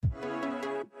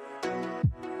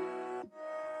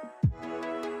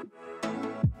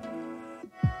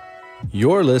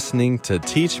You're listening to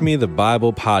Teach Me the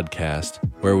Bible podcast,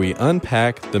 where we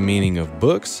unpack the meaning of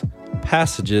books,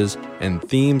 passages, and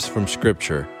themes from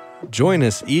Scripture. Join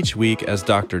us each week as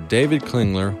Dr. David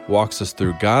Klingler walks us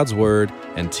through God's Word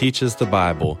and teaches the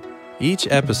Bible. Each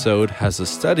episode has a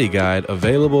study guide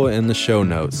available in the show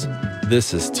notes.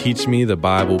 This is Teach Me the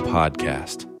Bible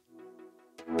podcast.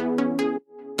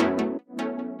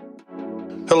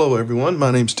 Hello, everyone.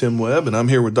 My name's Tim Webb, and I'm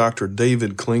here with Dr.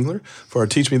 David Klingler for our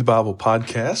Teach Me the Bible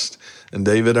podcast. And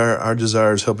David, our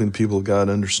desire is helping the people of God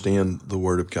understand the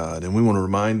Word of God. And we want to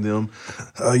remind them,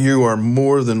 you are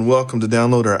more than welcome to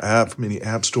download our app from any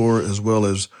app store, as well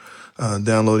as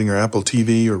downloading our Apple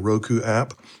TV or Roku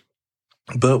app.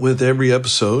 But with every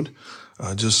episode,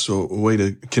 just a way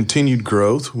to continued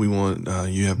growth, we want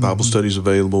you have Bible studies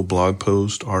available, blog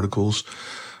posts, articles,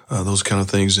 those kind of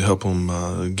things to help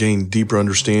them gain deeper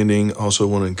understanding. Also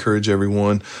want to encourage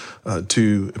everyone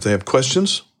to, if they have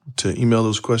questions, to email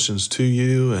those questions to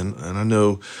you. And I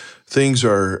know things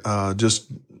are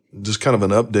just kind of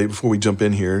an update before we jump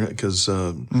in here, because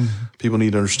people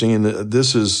need to understand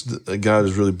that God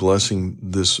is really blessing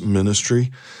this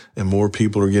ministry, and more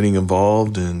people are getting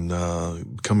involved and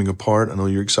coming apart. I know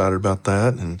you're excited about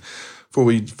that. And before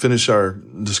we finish our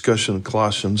discussion of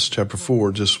Colossians chapter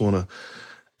 4, just want to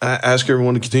ask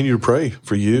everyone to continue to pray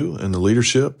for you and the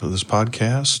leadership of this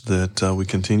podcast, that we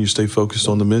continue to stay focused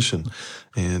on the mission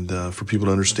and for people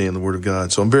to understand the Word of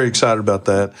God. So I'm very excited about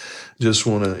that. Just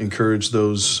want to encourage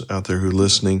those out there who are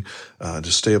listening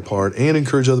to stay apart and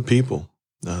encourage other people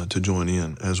to join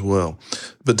in as well.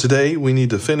 But today we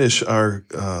need to finish our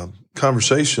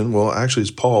conversation. Well, actually, it's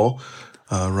Paul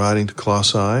writing to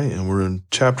Colossae, and we're in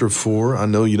chapter 4. I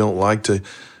know you don't like to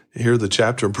hear the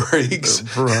chapter breaks.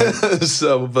 Right.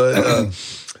 But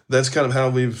that's kind of how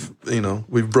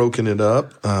we've broken it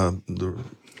up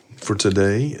for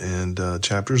today and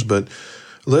chapters. But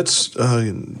let's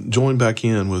join back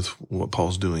in with what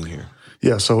Paul's doing here.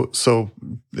 Yeah. So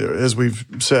as we've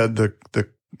said,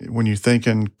 when you think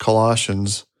in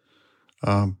Colossians,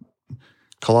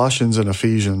 Colossians and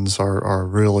Ephesians are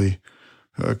really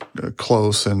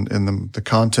close in the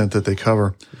content that they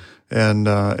cover.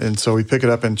 And so we pick it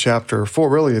up in chapter 4,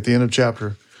 really at the end of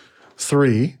chapter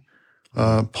 3.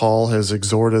 Paul has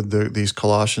exhorted these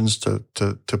Colossians to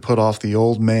put off the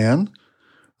old man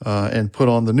and put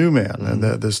on the new man, and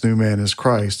that this new man is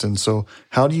Christ. And so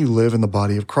how do you live in the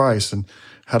body of Christ, and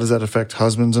how does that affect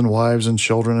husbands and wives and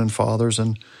children and fathers?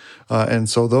 And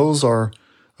so those are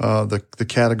the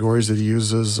categories that he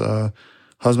uses: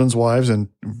 husbands, wives in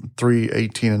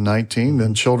 3:18 and 19,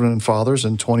 then children and fathers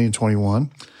in 20 and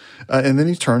 21. And then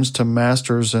he turns to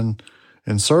masters and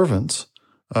servants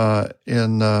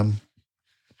in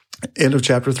end of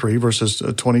chapter 3, verses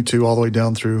 22 all the way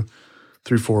down through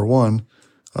 4:1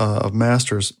 of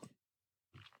masters.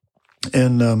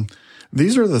 And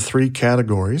these are the three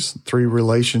categories, three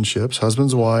relationships: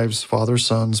 husbands, wives, fathers,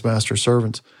 sons, masters,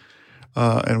 servants.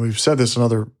 And we've said this in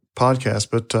other podcasts,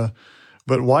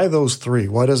 but why those three?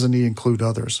 Why doesn't he include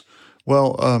others?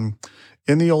 Well,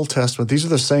 in the Old Testament, these are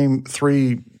the same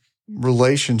three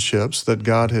relationships that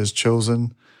God has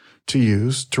chosen to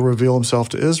use to reveal himself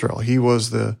to Israel. He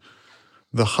was the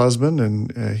husband,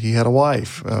 and he had a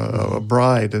wife, a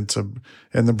bride, and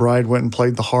the bride went and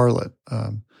played the harlot.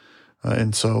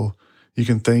 And so you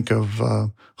can think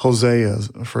of Hosea,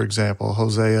 for example.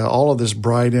 Hosea, all of this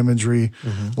bride imagery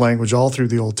language all through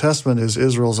the Old Testament is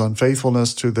Israel's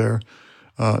unfaithfulness to their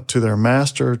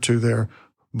master, to their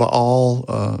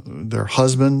Baal, their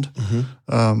husband,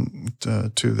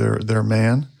 to their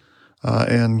man,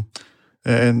 and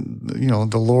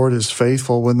the Lord is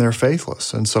faithful when they're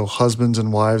faithless. And so husbands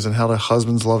and wives, and how do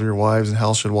husbands love your wives, and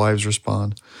how should wives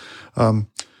respond?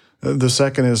 The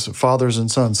second is fathers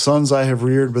and sons. Sons I have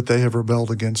reared, but they have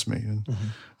rebelled against me.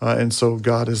 And so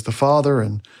God is the father,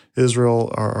 and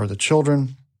Israel are the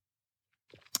children.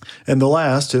 And the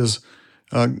last is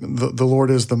the Lord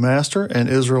is the master, and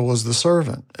Israel was the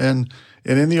servant. And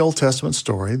in the Old Testament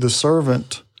story, the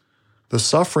servant, the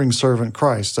suffering servant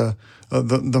Christ,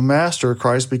 the master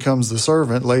Christ becomes the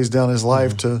servant, lays down his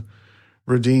life to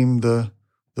redeem the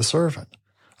servant.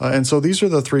 And so these are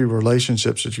the three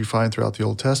relationships that you find throughout the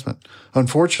Old Testament.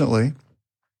 Unfortunately,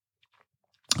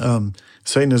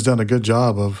 Satan has done a good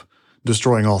job of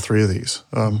destroying all three of these.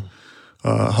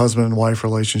 Husband and wife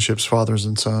relationships, fathers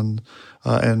and sons,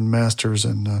 and masters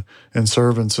and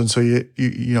servants. And so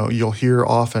you'll hear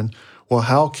often, well,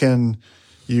 how can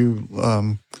you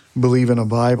believe in a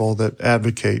Bible that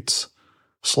advocates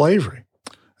slavery,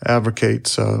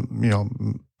 advocates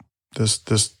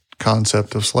this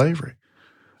concept of slavery?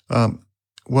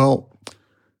 Well,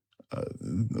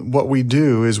 what we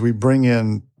do is we bring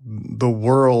in the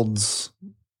world's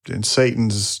and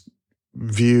Satan's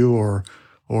view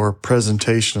or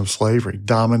presentation of slavery,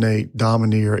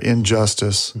 domineer,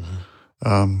 injustice,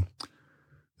 and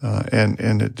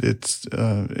it's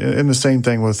and the same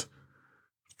thing with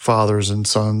fathers and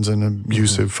sons and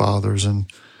abusive fathers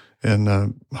and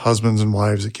husbands and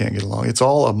wives that can't get along. It's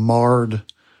all a marred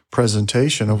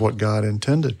presentation of what God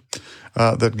intended,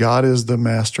 that God is the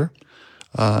master,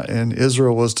 and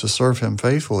Israel was to serve him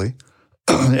faithfully,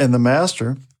 and the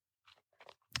master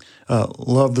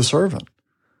loved the servant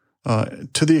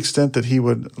to the extent that he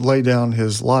would lay down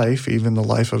his life, even the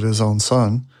life of his own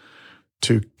son,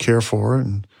 to care for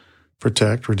and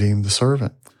protect, redeem the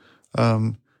servant.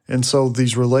 And so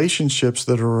these relationships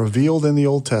that are revealed in the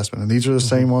Old Testament, and these are the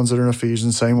same ones that are in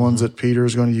Ephesians, same ones that Peter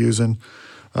is going to use in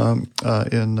 1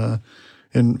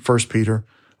 Peter.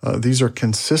 These are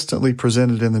consistently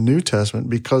presented in the New Testament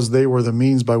because they were the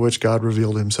means by which God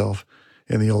revealed himself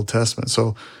in the Old Testament.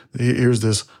 So here's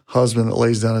this husband that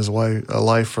lays down his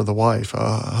life for the wife.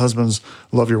 Husbands,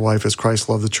 love your wife as Christ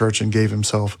loved the church and gave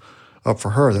himself up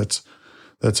for her. That's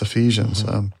Ephesians.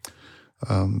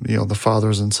 The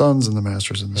fathers and sons and the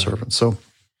masters and the servants.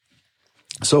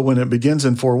 So when it begins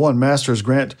in 4:1, masters,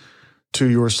 grant to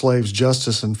your slaves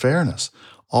justice and fairness.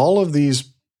 All of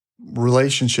these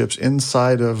relationships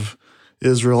inside of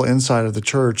Israel, inside of the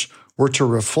church, were to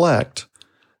reflect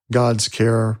God's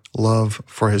care, love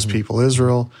for his people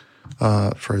Israel,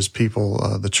 for his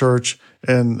people, the church,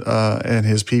 and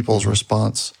his people's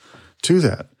response to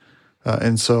that.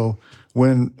 And so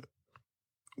when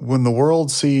the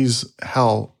world sees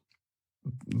how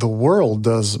the world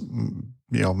does,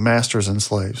 masters and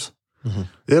slaves,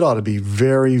 it ought to be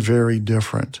very, very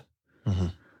different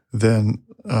than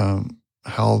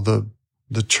how the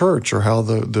church or how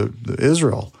the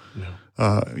Israel.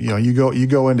 You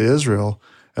go into Israel,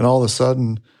 and all of a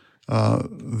sudden,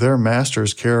 their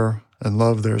masters care and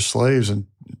love their slaves and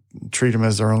treat them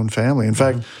as their own family. In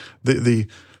fact, the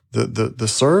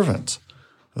servants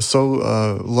so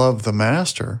love the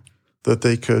master that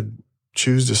they could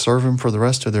choose to serve him for the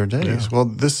rest of their days. Yeah. Well,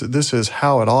 this is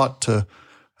how it ought to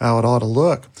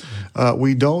look.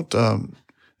 We don't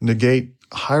negate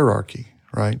hierarchy,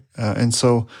 right? And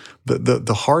so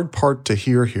the hard part to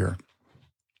hear here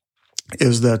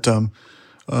is that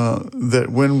that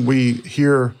when we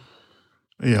hear,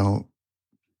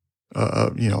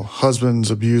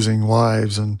 husbands abusing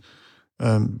wives and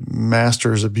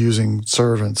masters abusing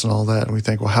servants and all that, and we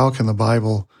think, well, how can the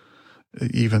Bible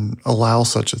even allow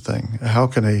such a thing? How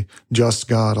can a just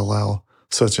God allow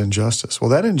such injustice? Well,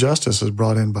 that injustice is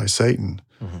brought in by Satan.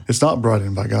 It's not brought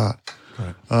in by God.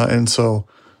 Right. And so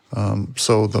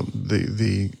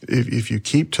if you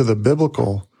keep to the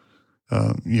biblical,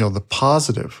 the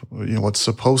positive,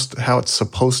 how it's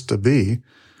supposed to be,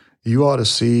 you ought to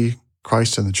see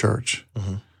Christ in the church.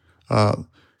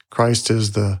 Christ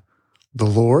is the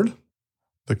Lord,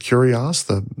 the Kyrios,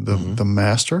 the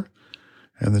master,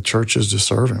 and the church is to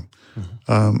serve him.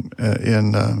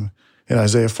 In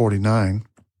Isaiah 49,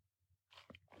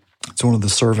 it's one of the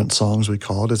servant songs we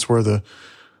call it. It's where the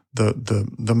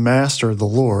master, the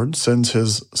Lord, sends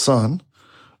his son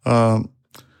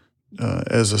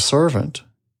as a servant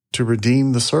to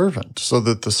redeem the servant so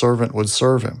that the servant would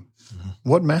serve him.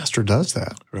 What master does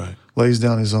that? Right. Lays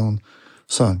down his own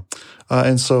son.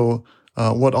 And so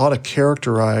what ought to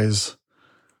characterize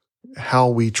how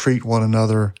we treat one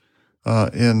another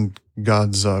in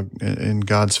God's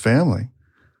family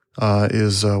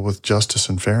is with justice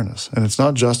and fairness. And it's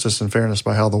not justice and fairness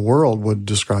by how the world would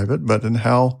describe it, but in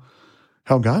how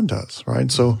God does,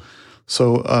 right? So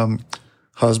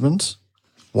husbands,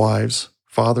 wives,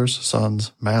 fathers,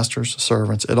 sons, masters,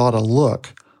 servants, it ought to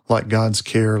look like God's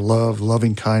care, love,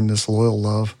 loving kindness, loyal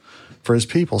love for his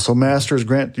people. So masters,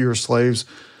 grant to your slaves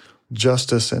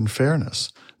justice and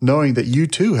fairness, knowing that you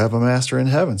too have a master in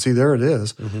heaven. See, there it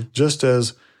is. Just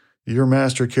as your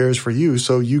master cares for you,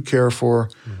 so you care for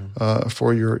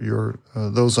your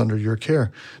those under your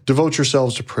care. Devote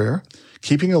yourselves to prayer,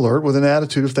 keeping alert with an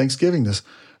attitude of thanksgivingness,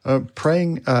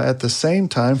 praying at the same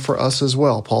time for us as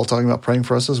well. Paul talking about praying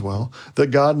for us as well, that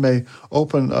God may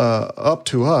open up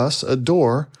to us a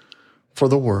door for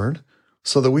the word,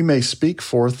 so that we may speak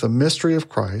forth the mystery of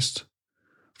Christ,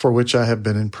 for which I have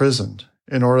been imprisoned,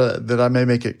 in order that I may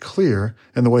make it clear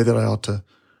in the way that I ought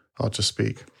to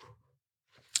speak.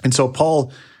 And so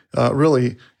Paul,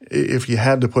 really, if you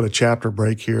had to put a chapter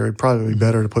break here, it'd probably be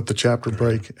better to put the chapter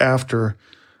break after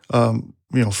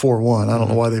 4:1. I don't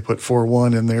know why they put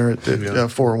 4:1 in there.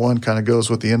 4:1 kind of goes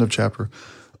with the end of chapter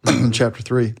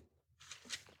 3.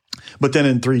 But then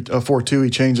in 4:2, he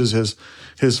changes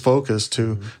his focus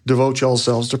to devote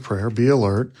yourselves to prayer, be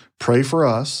alert, pray for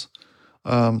us,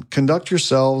 conduct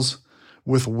yourselves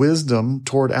with wisdom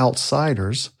toward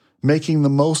outsiders, making the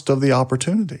most of the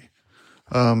opportunity.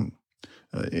 Well,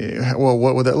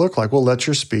 what would that look like? Well, let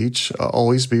your speech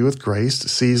always be with grace,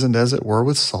 seasoned as it were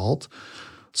with salt,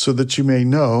 so that you may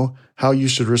know how you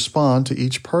should respond to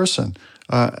each person.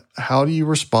 How do you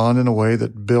respond in a way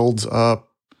that builds up,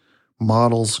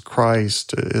 models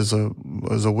Christ, is a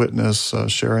witness,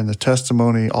 sharing the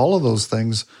testimony? All of those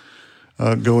things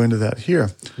go into that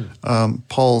here.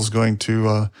 Paul's going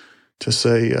to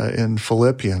say in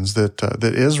Philippians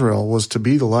that Israel was to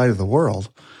be the light of the world.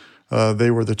 They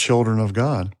were the children of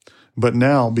God. But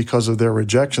now, because of their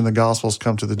rejection, the gospel's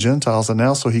come to the Gentiles, and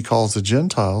now so he calls the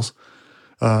Gentiles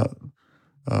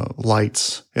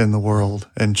lights in the world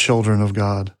and children of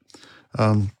God.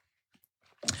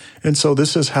 And so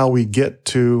this is how we get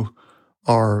to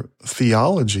our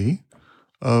theology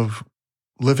of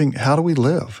living. How do we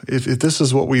live? If this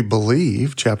is what we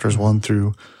believe, chapters 1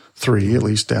 through 3, at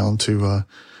least down to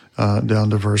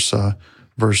verse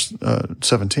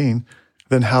 17,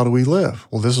 then how do we live?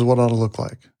 Well, this is what it ought to look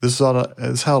like. This is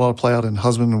how it ought to play out in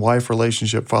husband and wife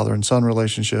relationship, father and son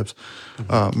relationships,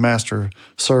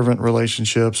 master-servant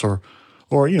relationships, or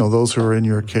those who are in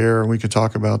your care. And we could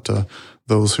talk about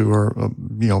those who are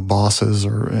bosses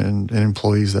and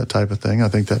employees, that type of thing. I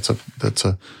think that's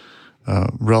a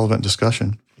relevant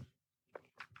discussion.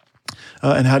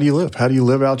 And how do you live? How do you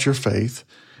live out your faith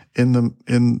in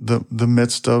the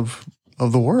midst of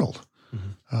the world?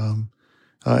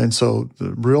 And so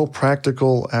the real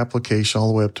practical application all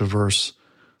the way up to verse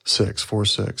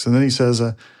 4:6. And then he says,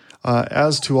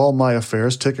 as to all my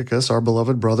affairs, Tychicus, our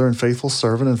beloved brother and faithful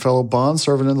servant and fellow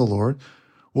bondservant in the Lord,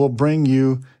 will bring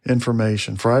you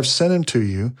information. For I've sent him to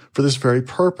you for this very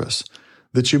purpose,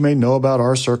 that you may know about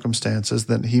our circumstances,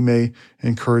 that he may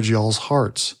encourage y'all's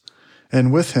hearts.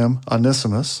 And with him,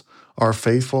 Onesimus, our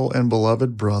faithful and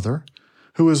beloved brother,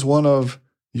 who is one of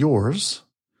yours,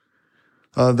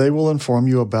 they will inform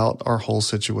you about our whole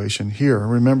situation here.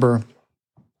 Remember,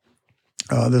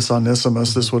 this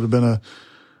Onesimus, this would have been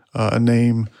a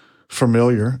name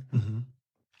familiar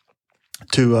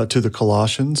to the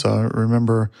Colossians.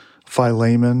 Remember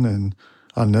Philemon and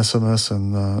Onesimus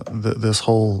and this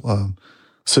whole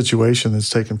situation that's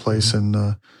taken place in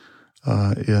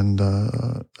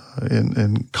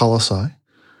Colossae.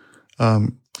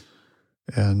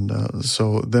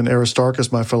 So then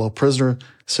Aristarchus, my fellow prisoner,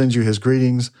 sends you his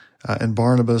greetings, and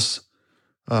Barnabas,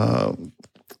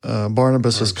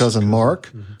 his cousin Mark,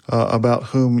 about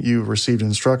whom you received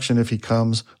instruction. If he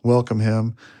comes, welcome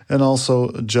him. And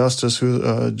also Jesus,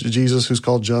 who's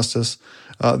called Justus.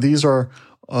 These are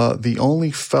the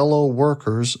only fellow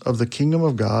workers of the kingdom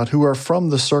of God who are from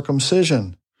the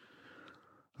circumcision.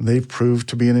 They've proved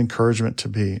to be an encouragement to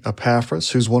me.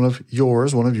 Epaphras, who's one of your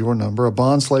number, a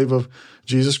bondslave of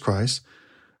Jesus Christ,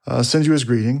 sends you his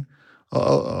greeting,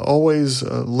 always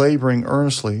laboring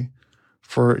earnestly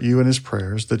for you in his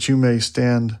prayers, that you may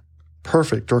stand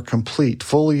perfect or complete,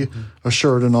 fully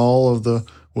assured in all of the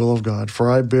will of God. For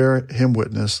I bear him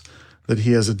witness that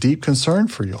he has a deep concern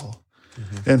for y'all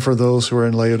and for those who are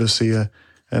in Laodicea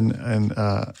and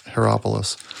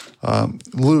Hierapolis.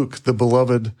 Luke, the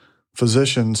beloved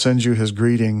physician, sends you his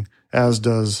greeting, as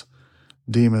does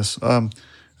Demas.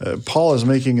 Paul is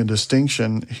making a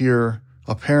distinction here,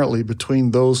 apparently,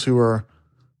 between those who are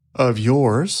of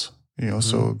yours,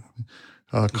 so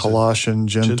Colossian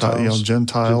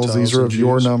Gentiles. These are of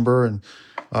your number, and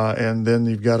then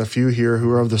you've got a few here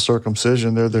who are of the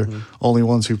circumcision. They're the only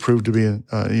ones who prove to be,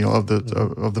 of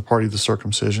the party of the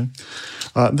circumcision.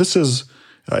 This is,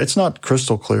 it's not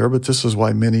crystal clear, but this is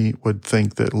why many would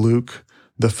think that Luke,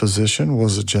 the physician,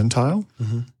 was a Gentile,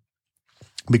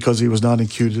 because he was not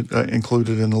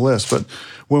included in the list. But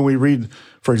when we read,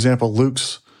 for example,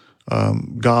 Luke's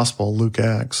gospel, Luke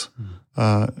Acts,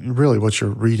 really what you're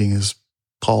reading is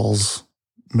Paul's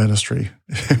ministry,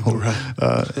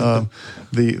 the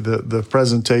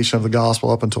presentation of the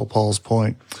gospel up until Paul's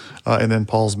point, and then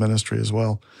Paul's ministry as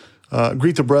well.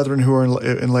 Greet the brethren who are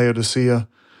in Laodicea,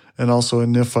 and also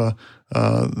in Nympha,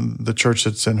 the church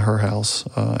that's in her house,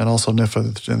 and also Nympha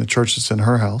and the church that's in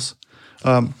her house.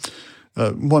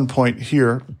 One point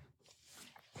here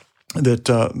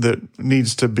that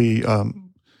needs to be,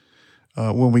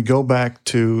 when we go back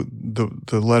to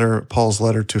the letter, Paul's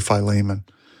letter to Philemon,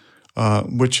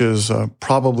 which is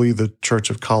probably the church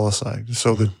of Colossae.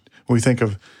 So that we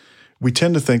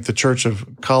tend to think the church of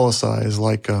Colossae is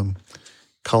like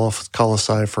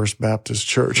Colossae First Baptist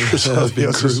Church, or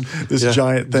something, this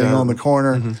giant thing on the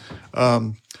corner.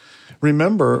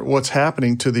 remember what's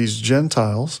happening to these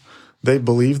Gentiles. They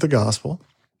believe the gospel,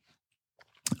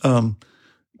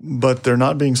 but they're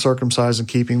not being circumcised and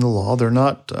keeping the law. They're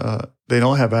not. They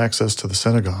don't have access to the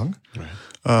synagogue.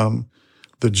 Right.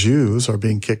 The Jews are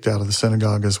being kicked out of the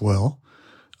synagogue as well.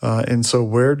 And so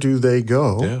where do they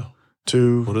go? Yeah.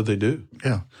 What do they do?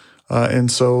 Yeah.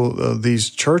 And so these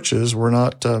churches were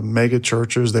not mega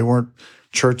churches. They weren't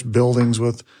church buildings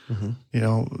with,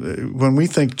 when we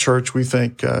think church, we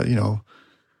think,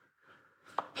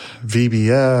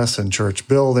 VBS and church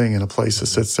building and a place that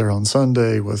sits there on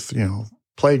Sunday with,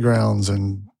 playgrounds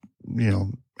and,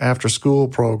 after school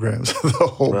programs, the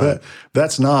whole bit.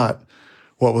 That's not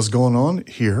what was going on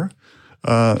here.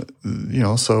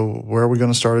 So where are we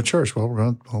going to start a church? Well,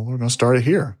 we're going to start it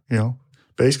here,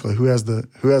 basically who has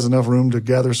enough room to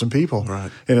gather some people.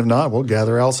 Right. And if not, we'll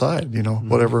gather outside,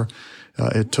 whatever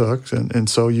it took. And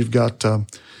so you've got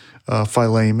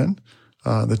Philemon,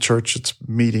 the church that's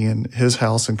meeting in his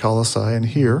house in Colossae, and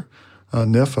here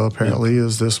Nympha apparently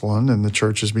is this one, and the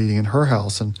church is meeting in her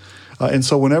house. And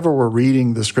so whenever we're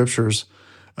reading the scriptures,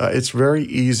 it's very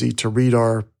easy to read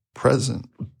our present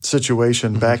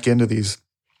situation back into these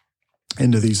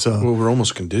we're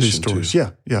almost conditioned stories.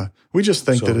 to. Yeah. We just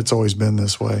think that it's always been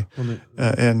this way.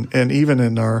 And even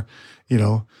in our,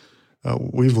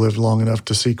 we've lived long enough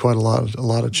to see quite a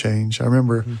lot of change. I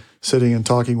remember sitting and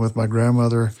talking with my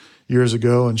grandmother years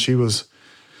ago, and she was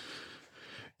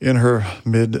in her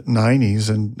mid-90s,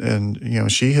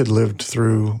 and she had lived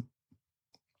through,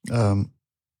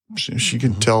 she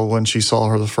could tell when she saw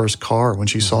her the first car, when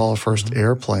she saw her first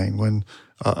airplane, when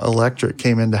electric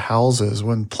came into houses,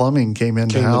 when plumbing came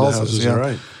into houses. Yeah.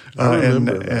 Right. I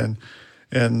remember that.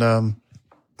 And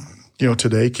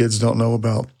today kids don't know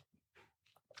about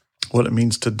what it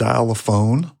means to dial a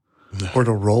phone or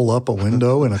to roll up a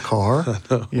window in a car.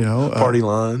 Party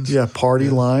lines. Yeah, party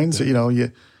lines.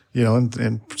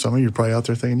 And some of you are probably out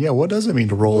there thinking, what does it mean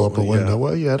to roll up a window?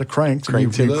 Well, you had a crank, you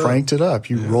cranked it up,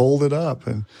 you rolled it up.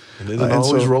 And it didn't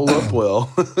always roll up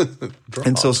well.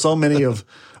 And so many of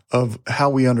how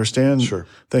we understand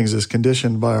things is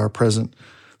conditioned by our present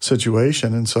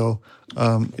situation. And so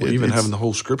even having the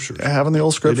whole scriptures. Having the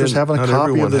old scriptures, having a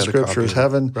copy of the scriptures,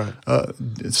 having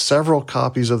several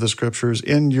copies of the scriptures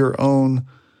in your own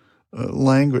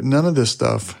language. None of this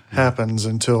stuff happens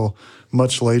until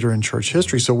much later in church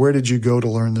history. So where did you go to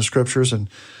learn the scriptures? And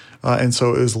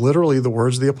so it was literally the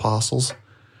words of the apostles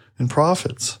and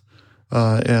prophets.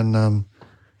 The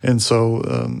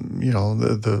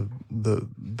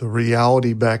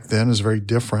reality back then is very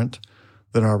different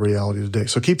than our reality today.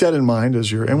 So keep that in mind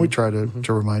and we try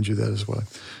to remind you that as well.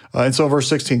 And so verse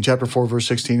 16, chapter 4, verse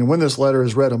 16, and when this letter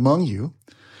is read among you,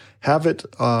 have it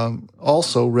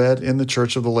also read in the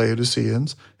church of the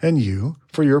Laodiceans, and you,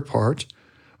 for your part,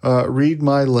 read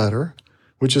my letter,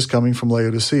 which is coming from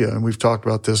Laodicea. And we've talked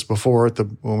about this before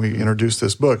when we introduced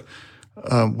this book.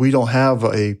 We don't have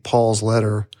a Paul's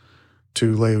letter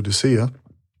to Laodicea.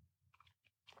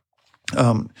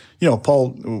 Paul,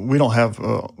 we don't have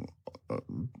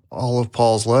all of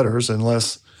Paul's letters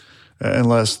unless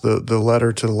the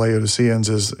letter to the Laodiceans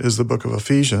is the book of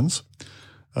Ephesians.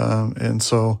 And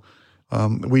so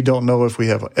we don't know if we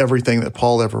have everything that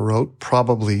Paul ever wrote.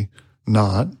 Probably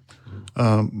not.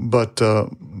 But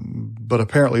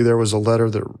apparently there was a letter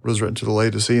that was written to the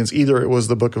Laodiceans. Either it was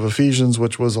the book of Ephesians,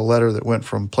 which was a letter that went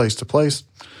from place to place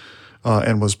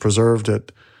and was preserved in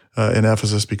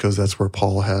Ephesus because that's where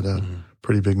Paul had a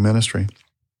pretty big ministry,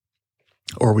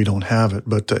 or we don't have it.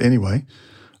 But anyway,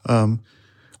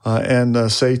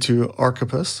 and say to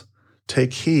Archippus,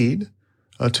 take heed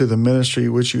to the ministry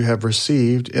which you have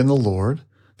received in the Lord,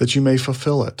 that you may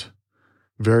fulfill it.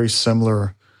 Very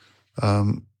similar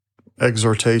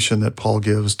exhortation that Paul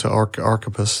gives to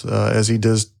Archippus as he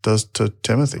does to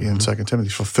Timothy in 2 Timothy.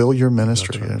 Fulfill your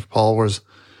ministry. Right. And if Paul was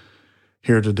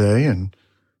here today, and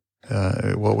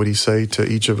what would he say to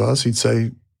each of us? He'd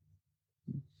say,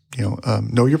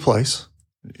 know your place.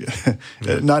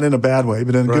 Not in a bad way,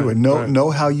 but in a good way.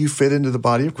 Know how you fit into the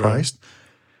body of Christ. Right.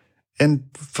 And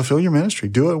fulfill your ministry.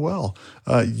 Do it well.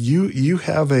 You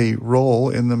have a role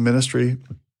in the ministry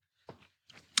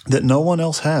that no one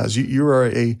else has. You are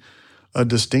a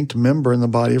distinct member in the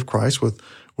body of Christ with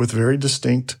very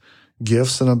distinct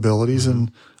gifts and abilities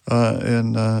and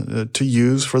to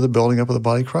use for the building up of the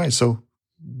body of Christ. So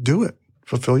do it.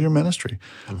 Fulfill your ministry.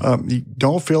 You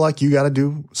don't feel like you got to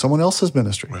do someone else's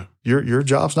ministry. Right. Your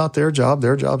job's not their job.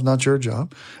 Their job's not your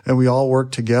job. And we all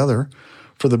work together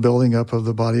for the building up of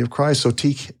the body of Christ. So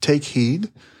take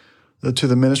heed to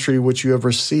the ministry which you have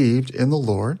received in the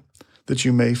Lord, that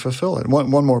you may fulfill it. One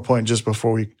more point just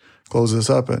before we close this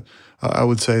up, I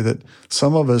would say that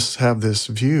some of us have this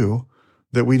view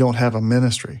that we don't have a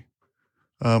ministry.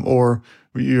 Or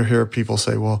you hear people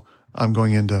say, well, I'm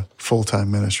going into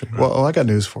full-time ministry. Right. Well, I got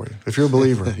news for you. If you're a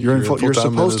believer, you're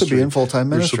supposed ministry. to be in full-time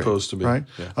ministry. You're supposed to be, right?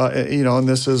 Yeah.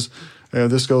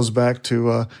 And this goes back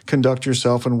to conduct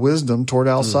yourself in wisdom toward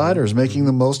outsiders, making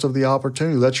the most of the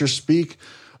opportunity. Let your speech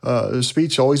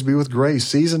always be with grace,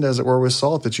 seasoned as it were with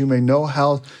salt, that you may know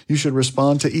how you should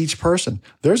respond to each person.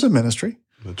 There's a ministry.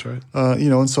 That's right.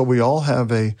 And so we all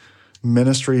have a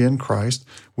ministry in Christ.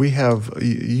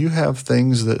 You have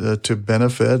things that to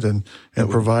benefit and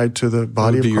provide to the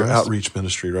body of Christ. Your outreach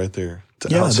ministry right there.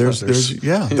 That's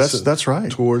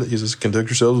right. He says, conduct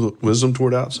yourselves with wisdom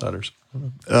toward outsiders.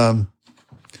 The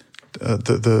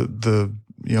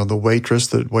waitress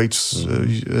that waits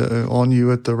on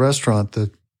you at the restaurant,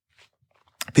 the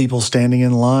people standing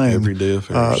in line, everyday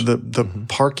affairs, the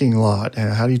parking lot.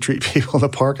 How do you treat people in the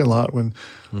parking lot when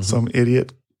some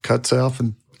idiot cuts off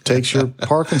and takes your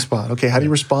parking spot? Okay, how do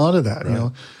you respond to that?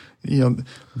 Right.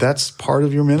 That's part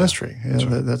of your ministry.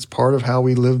 That's part of how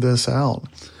we live this out.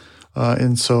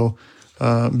 And so,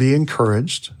 be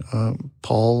encouraged.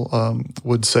 Paul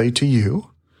would say to you,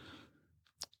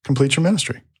 complete your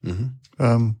ministry.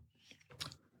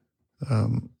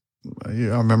 I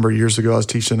remember years ago I was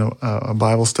teaching a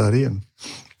Bible study, and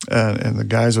the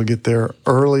guys would get there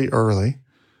early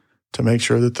to make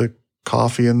sure that the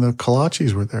coffee and the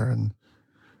kolaches were there,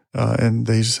 and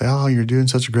they say, "Oh, you're doing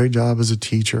such a great job as a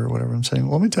teacher," or whatever. I'm saying,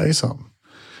 well, let me tell you something.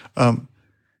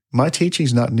 My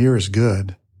teaching's not near as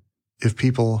good if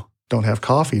people don't have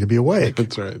coffee to be awake.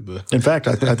 That's right. In fact,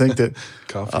 I think that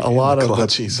a lot of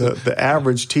the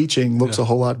average teaching looks a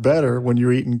whole lot better when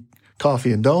you're eating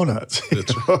coffee and donuts.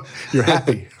 You're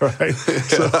happy, right?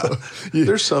 So,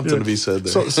 there's something to be said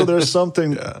there. So there's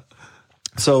something. Yeah.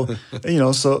 So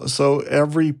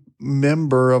every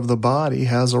member of the body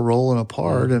has a role and a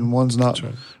part, and one's not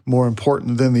more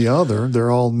important than the other.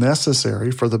 They're all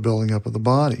necessary for the building up of the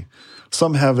body.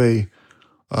 Some have the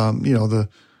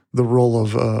role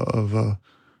of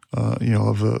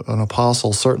an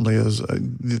apostle. Certainly is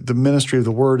the ministry of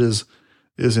the word is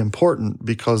important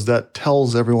because that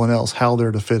tells everyone else how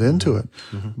they're to fit into it.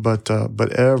 But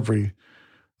every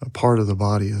part of the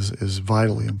body is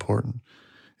vitally important.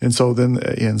 And so then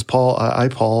ends Paul.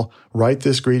 Paul, write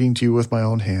this greeting to you with my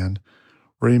own hand.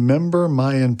 Remember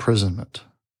my imprisonment.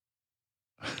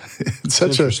 It's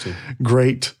such a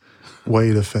great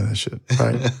way to finish it,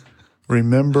 right?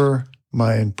 Remember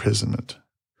my imprisonment.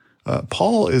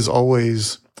 Paul is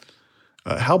always,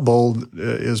 how bold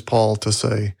is Paul to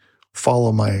say,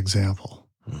 follow my example.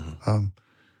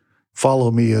 Follow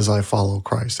me as I follow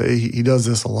Christ. He does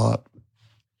this a lot.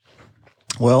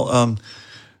 Well,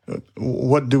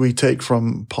 what do we take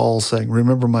from Paul saying,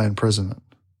 remember my imprisonment?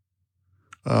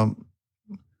 How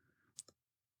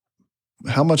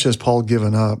much has Paul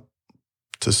given up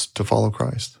to follow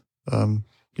Christ? In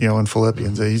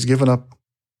Philippians, he's given up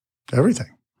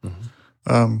everything.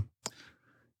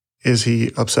 Is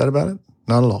he upset about it?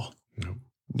 Not at all. No.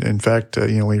 In fact,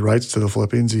 when he writes to the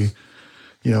Philippians,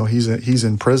 he's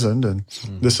imprisoned, and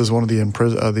this is one of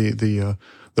the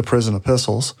prison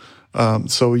epistles.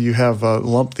 So you have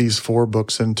lumped these four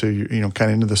books into kind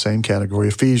of into the same category: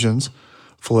 Ephesians,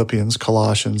 Philippians,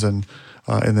 Colossians, and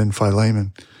then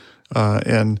Philemon.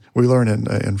 And we learn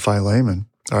in Philemon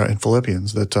or in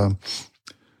Philippians that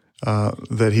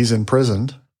he's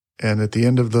imprisoned, and at the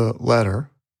end of the letter,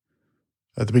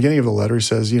 at the beginning of the letter, he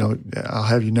says, I'll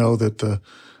have you know that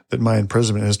my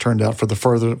imprisonment has turned out for the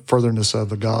furtherance of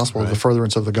the gospel, the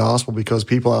furtherance of the gospel, because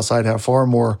people outside have far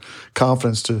more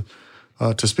confidence to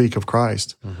speak of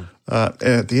Christ. And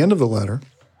at the end of the letter,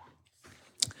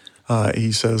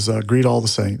 he says, greet all the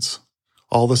saints.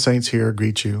 All the saints here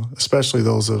greet you, especially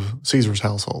those of Caesar's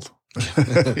household.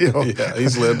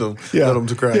 He's led them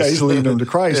to Christ. Yeah, he's leading them to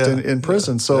Christ in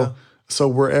prison. So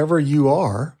wherever you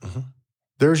are,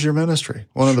 there's your ministry.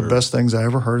 One of the best things I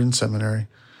ever heard in seminary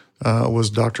was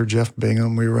Dr. Jeff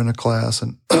Bingham. We were in a class,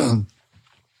 and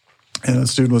a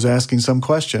student was asking some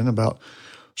question about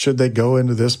should they go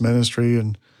into this ministry,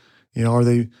 and are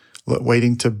they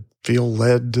waiting to feel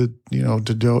led to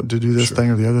do this thing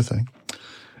or the other thing?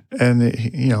 And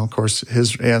of course,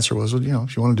 his answer was, well,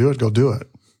 if you want to do it, go do it,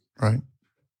 right?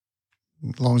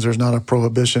 As long as there's not a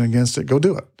prohibition against it, go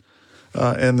do it.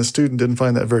 And the student didn't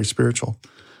find that very spiritual,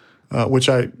 which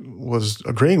I was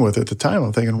agreeing with at the time.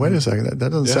 I'm thinking, wait a second, that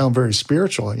doesn't sound very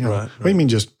spiritual. What do you mean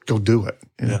just go do it?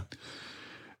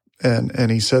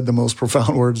 And he said the most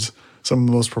profound words, some of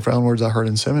the most profound words I heard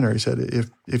in seminary. He said,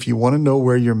 if you want to know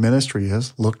where your ministry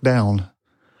is, look down.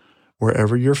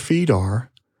 Wherever your feet are,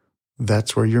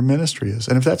 that's where your ministry is.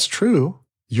 And if that's true,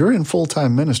 you're in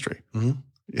full-time ministry.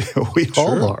 Mm-hmm. We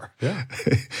all are. Yeah.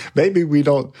 Maybe we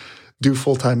don't do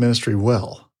full-time ministry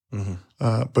well,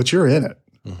 but you're in it,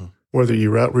 whether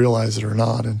you realize it or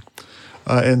not.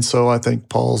 And so I think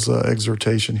Paul's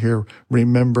exhortation here,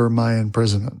 remember my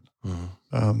imprisonment.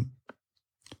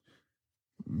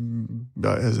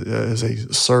 As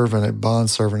a servant, a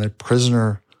bondservant, a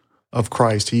prisoner of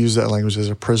Christ. He used that language as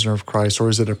a prisoner of Christ, or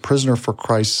is it a prisoner for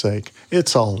Christ's sake?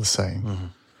 It's all the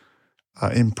same.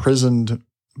 Imprisoned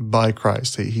by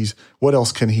Christ. What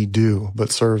else can he do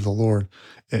but serve the Lord?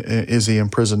 Is he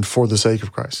imprisoned for the sake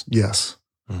of Christ? Yes,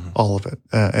 all of it,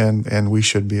 and we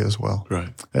should be as well.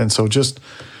 Right. And so just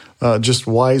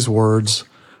wise words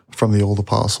from the old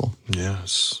apostle.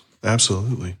 Yes,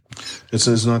 absolutely.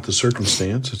 It's not the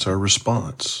circumstance; it's our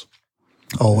response.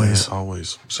 Always,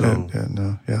 always. So,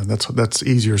 that's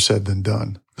easier said than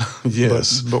done.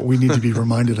 Yes, but we need to be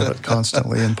reminded of it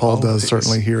constantly, and Paul does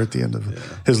certainly here at the end of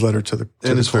his letter to the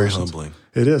and it's very Colossians. humbling.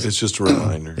 It is. It's just a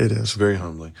reminder. It is. It's very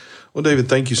humbling. Well, David,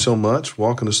 thank you so much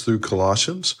walking us through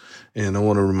Colossians. And I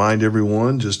want to remind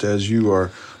everyone, just as you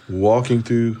are walking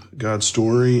through God's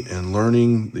story and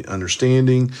learning the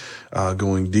understanding,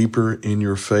 going deeper in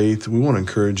your faith, we want to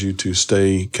encourage you to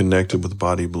stay connected with the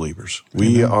body of believers.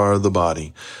 We are the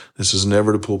body. This is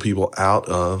never to pull people out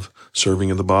of serving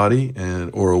in the body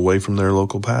or away from their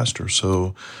local pastor.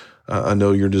 So I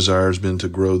know your desire has been to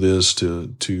grow this,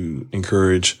 to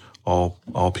encourage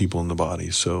all people in the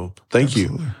body. So thank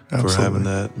you for having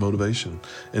that motivation.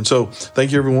 And so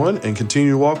thank you, everyone, and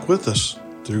continue to walk with us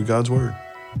through God's Word.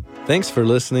 Thanks for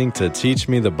listening to Teach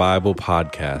Me the Bible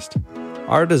podcast.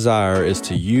 Our desire is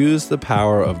to use the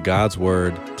power of God's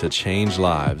Word to change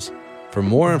lives. For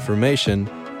more information,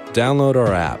 download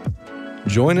our app.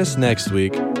 Join us next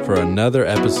week for another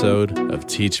episode of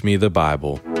Teach Me the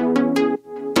Bible.